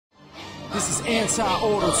This is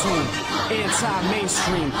anti-auto-tune,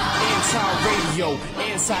 anti-mainstream, anti-radio,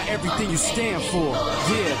 anti-everything you stand for.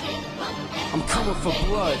 Yeah, I'm coming for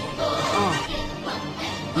blood.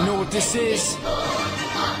 You know what this is?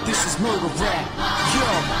 This is murder rap. Yo,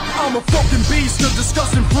 I'm a fucking beast, a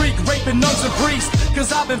disgusting freak, raping nuns and priests. Cause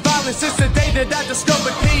I've been violent since the day that I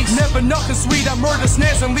discovered peace. Never nothing sweet, I murder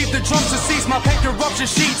snares and leave the drums to cease. My pen corruption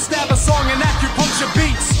sheets, stab a song and acupuncture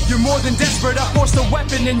beats. You're more than desperate, I forced a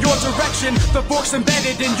weapon in your direction. The fork's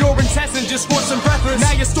embedded in your intestine, just force and breathless.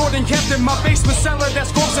 Now you're stored and kept in my basement cellar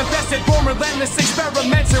that's corpse infested. Born relentless,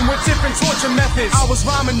 experimenting with different torture methods. I was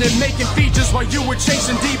rhyming and making features while you were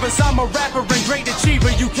chasing divas. I'm a rapper and great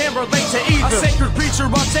achiever, you can't relate to either. A sacred preacher,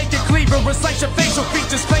 I'll take a cleaver, recite your facial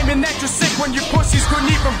features, claiming that you're sick when your pussies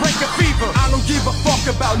couldn't even break a fever. I don't give a fuck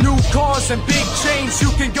about new cars and big chains.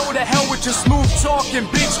 You can go to hell with your smooth talk and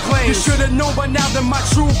bitch claims. You should've known by now that my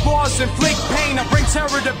true bars inflict pain. I bring terror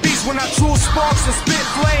to beasts when I true sparks and spit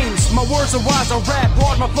flames. My words are wise, I rap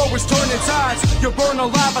hard, my flow is turning tides. You're burned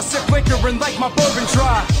alive, I sit flickering like my bourbon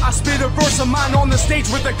dry. I spit a verse of mine on the stage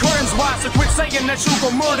with the curtains wide. So quit saying that you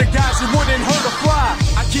gon' murder guys, you wouldn't hurt a fly.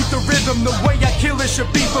 I keep the rhythm, the way I kill it should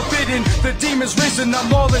be forbidden. The demon's risen, I'm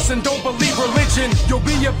lawless and don't believe religion. You'll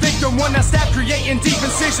be a victim when I stop creating deep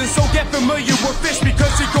incisions. So get familiar with fish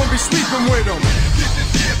because you're gonna be sleeping with them. This is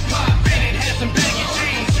hip-hop and it has some baggy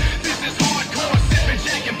jeans. This is hardcore, sipping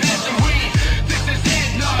jack and passing weed. This is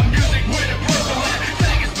hip-hop music with a purple hat.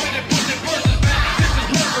 Faggots with it, pushing verses back. This is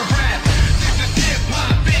murder rap. This is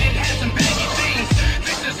hip-hop and it has some baggy jeans.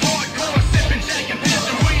 This is hardcore, sipping jack and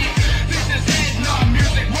passing weed. This is hip-hop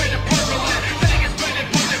music with a purple hat. Faggots with it,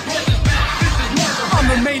 pushing verses back. This is murder rap. I'm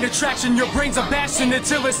the main attraction, your brains are bashing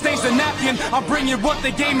until it stains a napkin. I'm bringing what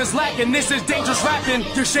the game is lacking, this is dangerous rapping.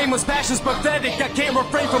 Your shameless passion's pathetic, I can't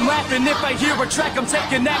refrain from laughing. If I hear a track, I'm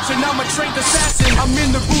taking action, I'm a trained assassin. I'm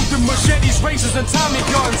in the booth with machetes, razors, and Tommy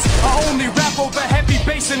guns. I only rap over heavy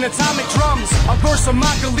bass and atomic drums. A verse of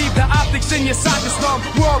mine can leave the optics in your sockets numb.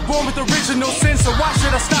 We're all born with original sin, so why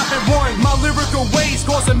should I stop at one? My lyrical ways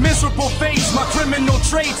cause a miserable face. My criminal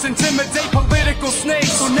traits intimidate political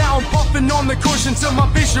snakes. So now I'm puffing on the cushion till my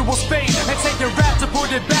visuals fade, and taking rap to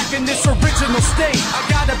put it back in its original state. I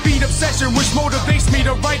got a beat obsession which motivates me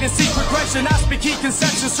to write and see progression. I speak key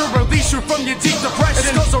conceptions to release you from your deep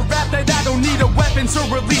depression. It's cause of rap that I don't need a weapon to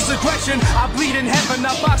release aggression. I bleed in heaven,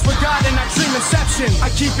 I box for God and I dream inception. I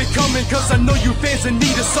keep it coming cause I know you fans in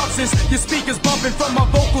need of substance. Your speakers bumping from my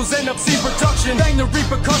vocals and obscene production. Bang the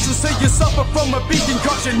repercussions till you suffer from a beat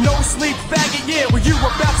concussion. No sleep, faggot, yeah, well you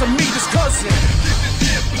about to meet his cousin.